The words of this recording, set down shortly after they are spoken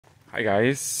Hi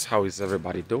guys, how is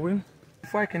everybody doing?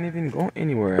 Before I can even go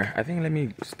anywhere, I think let me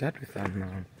start with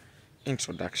an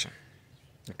introduction.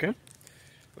 Okay?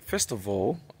 First of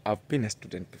all, I've been a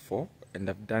student before and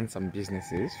I've done some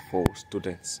businesses for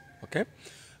students. Okay?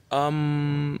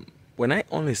 When I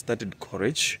only started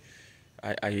college,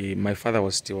 my father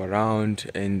was still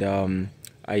around and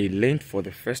I learned for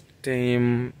the first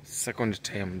term, second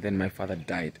term, then my father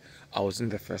died. I was in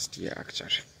the first year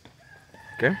actually.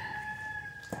 Okay?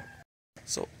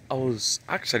 So I was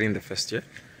actually in the first year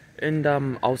and I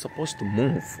was supposed to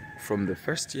move from the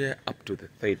first year up to the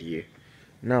third year.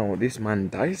 Now this man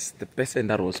dies, the person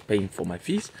that was paying for my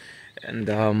fees,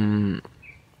 and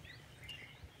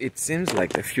it seems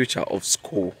like the future of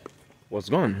school was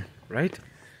gone, right?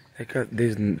 Like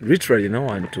there's literally no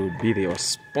one to be your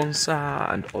sponsor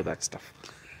and all that stuff.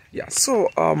 Yeah, so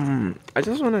I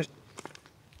just want to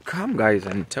come guys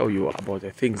and tell you about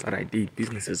the things that I did,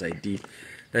 businesses I did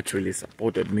that really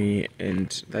supported me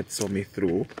and that saw me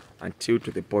through until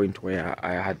to the point where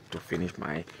I had to finish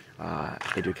my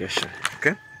education.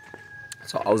 Okay,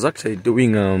 so I was actually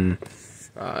doing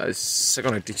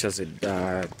secondary teachers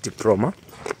diploma.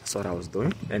 That's what I was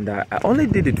doing, and I only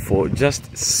did it for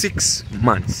just 6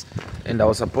 months, and I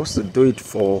was supposed to do it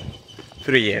for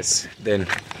 3 years. Then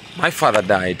my father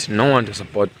died, no one to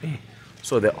support me.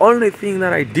 So the only thing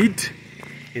that I did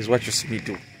is what you see me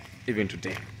do even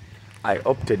today. I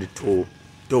opted to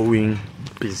doing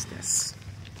business.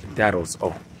 That was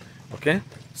all. Okay,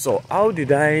 so how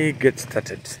did I get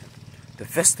started? The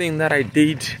first thing that I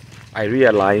did, I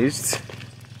realized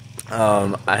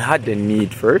I had a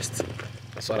need first.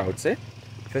 That's what I would say.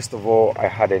 First of all, I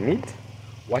had a need.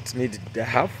 What need did I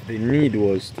have? The need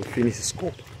was to finish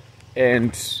school,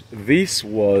 and this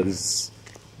was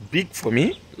big for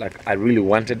me. Like I really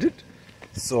wanted it.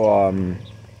 So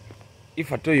if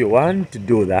at all you want to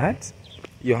do that,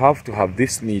 you have to have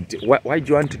this need. Why do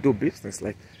you want to do business?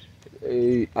 Like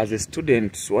as a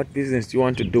student, what business do you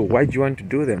want to do? Why do you want to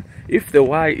do them? If the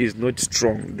why is not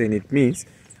strong, then it means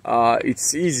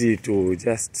it's easy to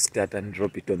just start and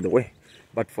drop it on the way.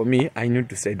 But for me, I knew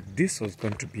to say this was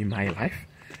going to be my life,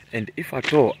 and if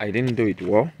at all I didn't do it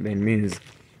well, then it means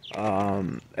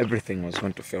everything was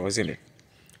going to fail, wasn't it?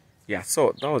 Yeah,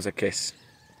 so that was the case.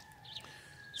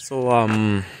 So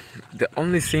the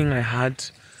only thing I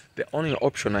had, the only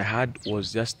option I had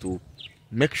was just to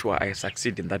make sure I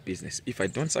succeed in that business. If I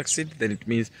don't succeed, then it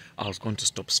means I was going to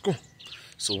stop school.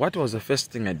 So what was the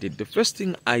first thing I did? The first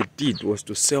thing I did was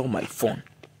to sell my phone.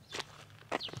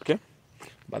 Okay,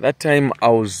 by that time I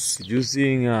was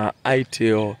using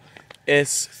itel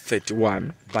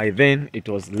S31. By then it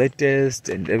was latest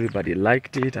and everybody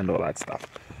liked it and all that stuff.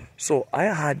 So I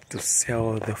had to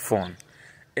sell the phone,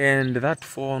 and that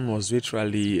phone was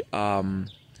literally that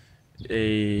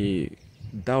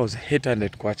was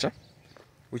 800 kwacha,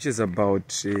 which is about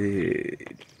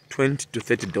 $20 to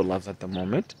 $30 at the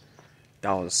moment.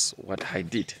 That was what I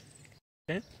did.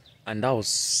 Okay? And that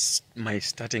was my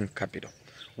starting capital,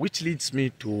 which leads me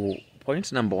to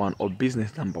point number one, or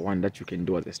business number one, that you can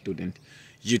do as a student.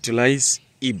 Utilize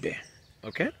eBay.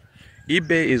 Okay,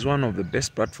 eBay is one of the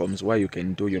best platforms where you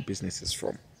can do your businesses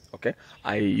from. Okay,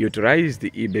 I utilized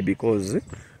the eBay because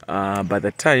by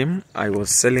the time I was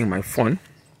selling my phone,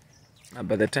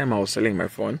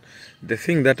 the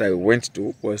thing that I went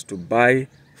to was to buy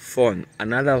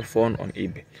another phone on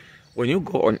eBay. When you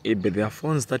go on eBay, there are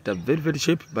phones that are very, very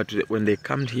cheap, but when they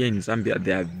come here in Zambia,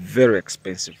 they are very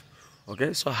expensive.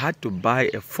 Okay, so I had to buy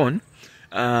a phone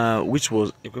which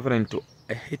was equivalent to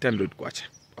 800 kwacha.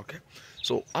 Okay,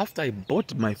 so after I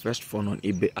bought my first phone on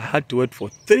eBay, I had to wait for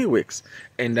 3 weeks,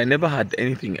 and I never had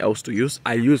anything else to use.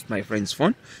 I used my friend's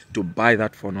phone to buy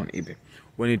that phone on eBay.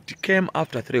 When it came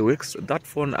after 3 weeks, that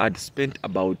phone had spent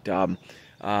about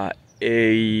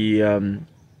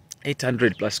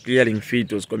 800 plus clearing fee.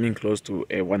 It was coming close to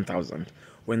 1,000.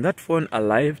 When that phone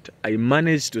arrived, I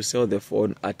managed to sell the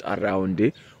phone at around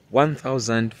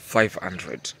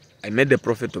 1,500. I made a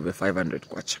profit of 500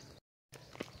 kwacha.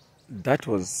 That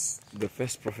was the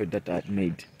first profit that I had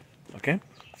made, okay,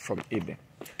 from eBay.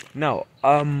 Now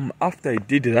after I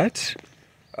did that,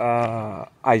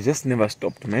 I just never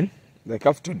stopped, man. Like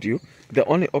I've told you, the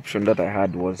only option that I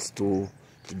had was to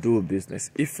do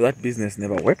business. If that business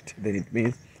never worked, then it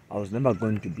means I was never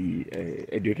going to be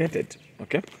educated.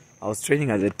 Okay, I was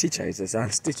training as a teacher, as a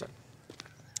science teacher.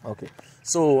 Okay,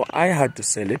 so I had to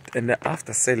sell it, and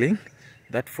after selling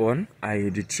that phone, I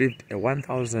retrieved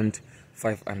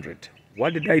 1,500.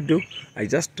 What did I do? I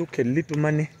just took a little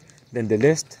money, then the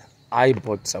rest I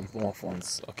bought some more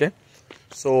phones. Okay,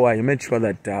 so I made sure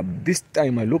that this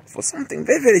time I looked for something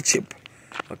very, very cheap.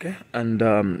 Okay, and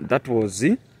that was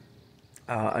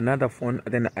another phone.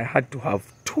 Then I had to have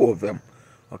two of them,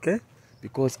 okay,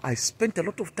 because I spent a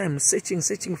lot of time searching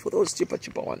for those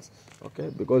cheaper ones, okay,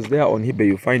 because there on eBay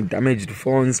you find damaged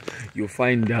phones, you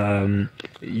find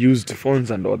used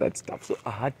phones and all that stuff. So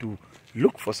I had to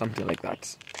look for something like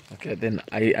that, okay. Then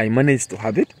I managed to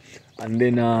have it, and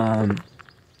then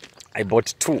I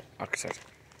bought two actually.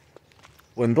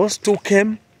 When those two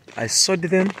came, I sold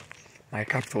them. My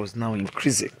capital was now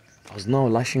increasing. I was now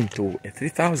lashing to a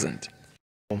 3,000.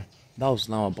 That was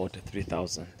now about a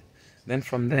 3,000. Then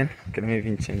from then, can I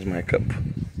even change my cup?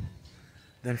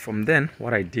 Then from then,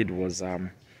 what I did was I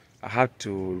had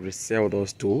to resell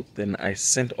those two. Then I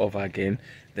sent over again.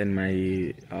 Then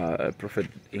my profit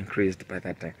increased by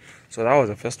that time. So that was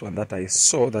the first one that I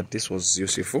saw that this was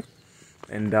useful.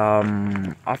 And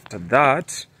after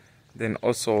that, then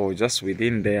also just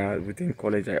within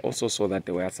college, I also saw that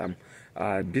there were some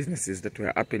businesses that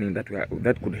were happening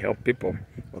that could help people,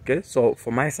 okay. So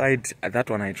for my side, that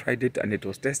one I tried it and it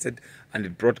was tested and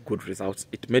it brought good results.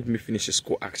 It made me finish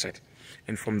school actually,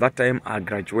 and from that time I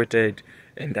graduated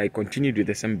and I continued with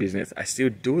the same business. I still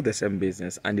do the same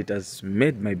business and it has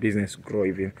made my business grow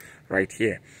even right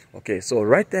here, okay. So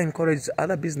right there in college,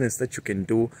 other business that you can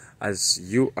do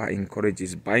as you are in college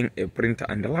is buying a printer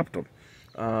and a laptop.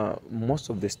 Most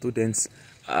of the students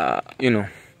are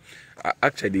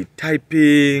actually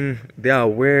typing their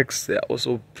works. They are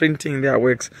also printing their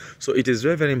works. So it is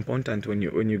very, very important when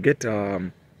you get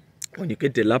a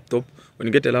laptop,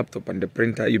 and the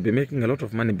printer, you'll be making a lot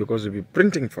of money because you'll be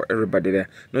printing for everybody there.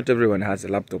 Not everyone has a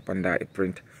laptop and a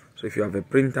printer. So if you have a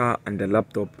printer and a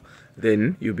laptop,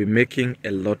 then you'll be making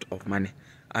a lot of money.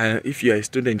 If you're a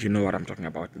student, you know what I'm talking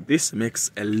about. This makes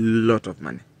a lot of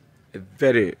money, a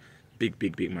very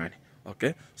big money,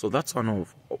 okay. So that's one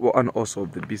also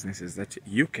of the businesses that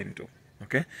you can do,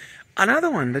 okay.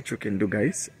 Another one that you can do,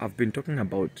 guys, I've been talking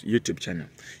about YouTube channel.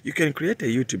 You can create a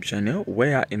YouTube channel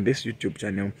where in this YouTube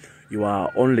channel you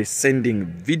are only sending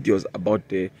videos about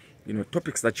the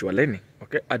topics that you are learning,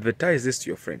 okay. Advertise this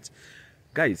to your friends,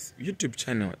 guys.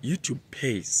 YouTube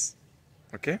pays,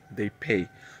 okay. They pay.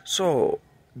 So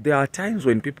there are times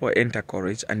when people enter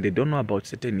college and they don't know about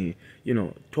certain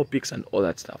topics and all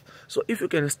that stuff. So if you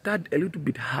can start a little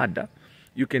bit harder,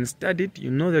 you can study it,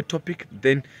 you know the topic,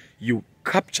 then you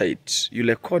capture it, you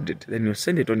record it, then you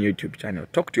send it on YouTube channel.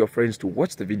 Talk to your friends to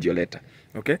watch the video later,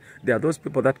 okay. There are those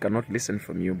people that cannot listen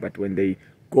from you, but when they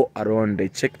go around, they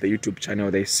check the YouTube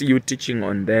channel, they see you teaching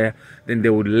on there, then they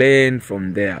would learn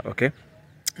from there, okay.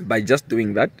 By just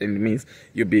doing that, it means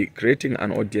you'll be creating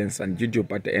an audience, and YouTube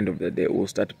at the end of the day will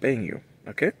start paying you,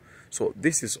 okay. So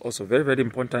this is also very, very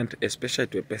important, especially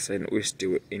to a person who is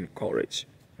still in college,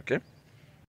 okay.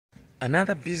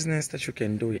 Another business that you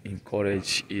can do in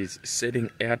college is selling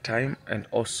airtime and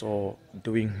also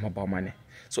doing mobile money.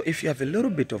 So if you have a little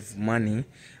bit of money,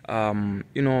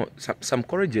 some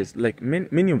colleges, like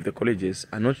many of the colleges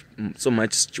are not so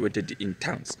much situated in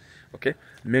towns, okay.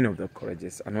 Many of the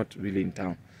colleges are not really in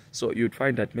town. So you'd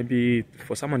find that maybe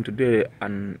for someone to do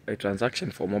a transaction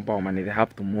for mobile money, they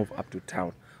have to move up to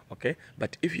town, okay.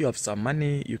 But if you have some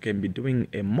money, you can be doing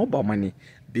a mobile money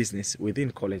business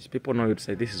within college. People know you to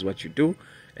say this is what you do,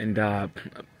 and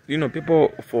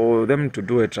people, for them to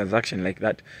do a transaction like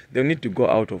that, they need to go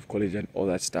out of college and all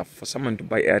that stuff. For someone to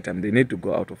buy airtime, they need to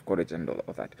go out of college and all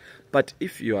of that. But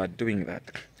if you are doing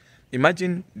that,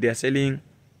 imagine they are selling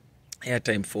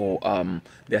airtime for 10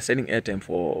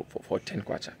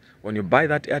 kwacha. When you buy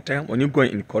that airtime, when you go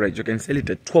in college, you can sell it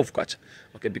at 12 kwacha,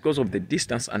 okay, because of the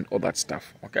distance and all that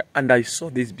stuff, okay. And I saw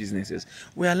these businesses,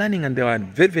 we are learning, and they are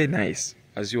very, very nice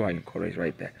as you are in college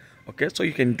right there, okay. So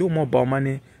you can do mobile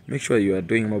money. Make sure you are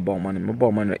doing mobile money.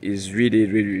 Mobile money is really,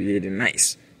 really, really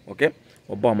nice, okay.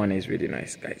 Mobile money is really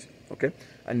nice, guys, okay.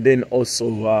 And then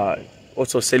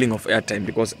also selling of airtime,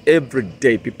 because every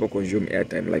day people consume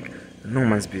airtime like no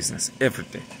man's business, every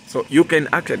day. So you can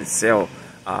actually sell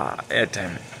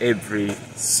airtime every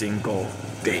single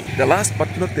day. The last but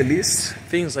not the least,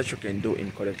 things that you can do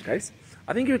in college, guys.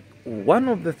 I think one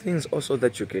of the things also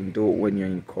that you can do when you're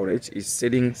in college is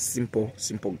selling simple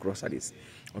groceries,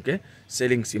 okay.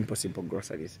 Selling simple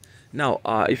groceries. Now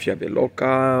if you have a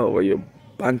locker or you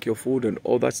bank your food and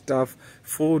all that stuff,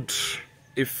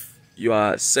 if you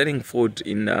are selling food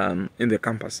in the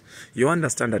campus, you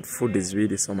understand that food is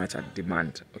really so much at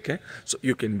demand, okay. So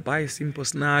you can buy simple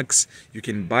snacks, you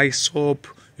can buy soap,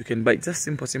 you can buy just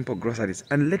simple groceries,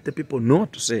 and let the people know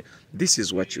to say this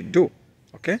is what you do,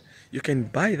 okay. You can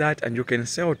buy that and you can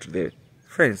sell to the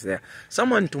friends there.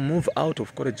 Someone to move out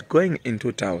of college going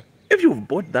into town, if you've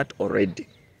bought that already,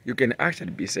 you can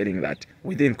actually be selling that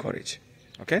within college,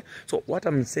 Okay, so what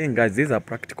I'm saying, guys, these are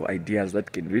practical ideas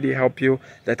that can really help you,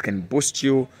 that can boost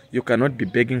you. You cannot be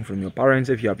begging from your parents.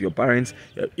 If you have your parents,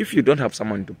 if you don't have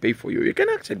someone to pay for you, you can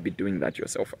actually be doing that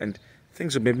yourself, and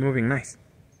things will be moving nice.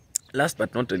 Last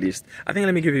but not the least, I think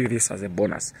let me give you this as a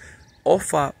bonus.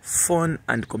 Offer phone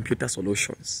and computer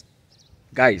solutions.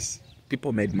 Guys,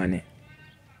 people made money.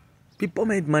 People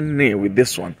made money with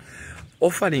this one.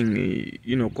 Offering,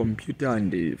 computer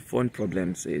and phone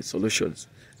problems solutions.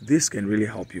 This can really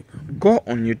help you. Go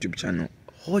on YouTube channel.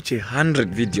 Watch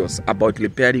 100 videos about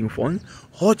repairing phones.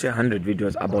 Watch 100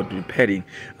 videos about repairing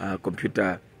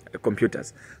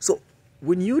computers. So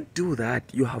when you do that,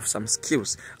 you have some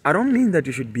skills. I don't mean that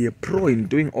you should be a pro in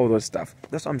doing all those stuff.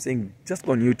 That's what I'm saying. Just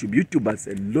go on YouTube. YouTube has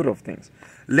a lot of things.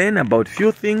 Learn about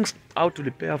few things, how to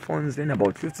repair phones. Learn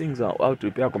about few things, how to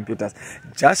repair computers.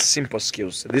 Just simple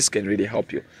skills. This can really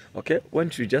help you. Okay?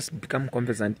 Once you just become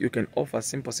confident, you can offer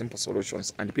simple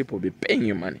solutions, and people will be paying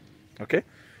you money. Okay?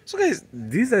 So guys,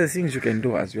 these are the things you can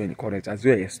do as you're in college, as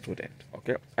you're a student.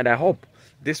 Okay? And I hope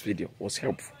this video was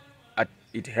helpful.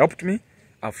 It helped me.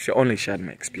 I've only shared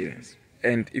my experience.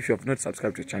 And if you have not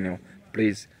subscribed to the channel,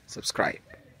 please subscribe.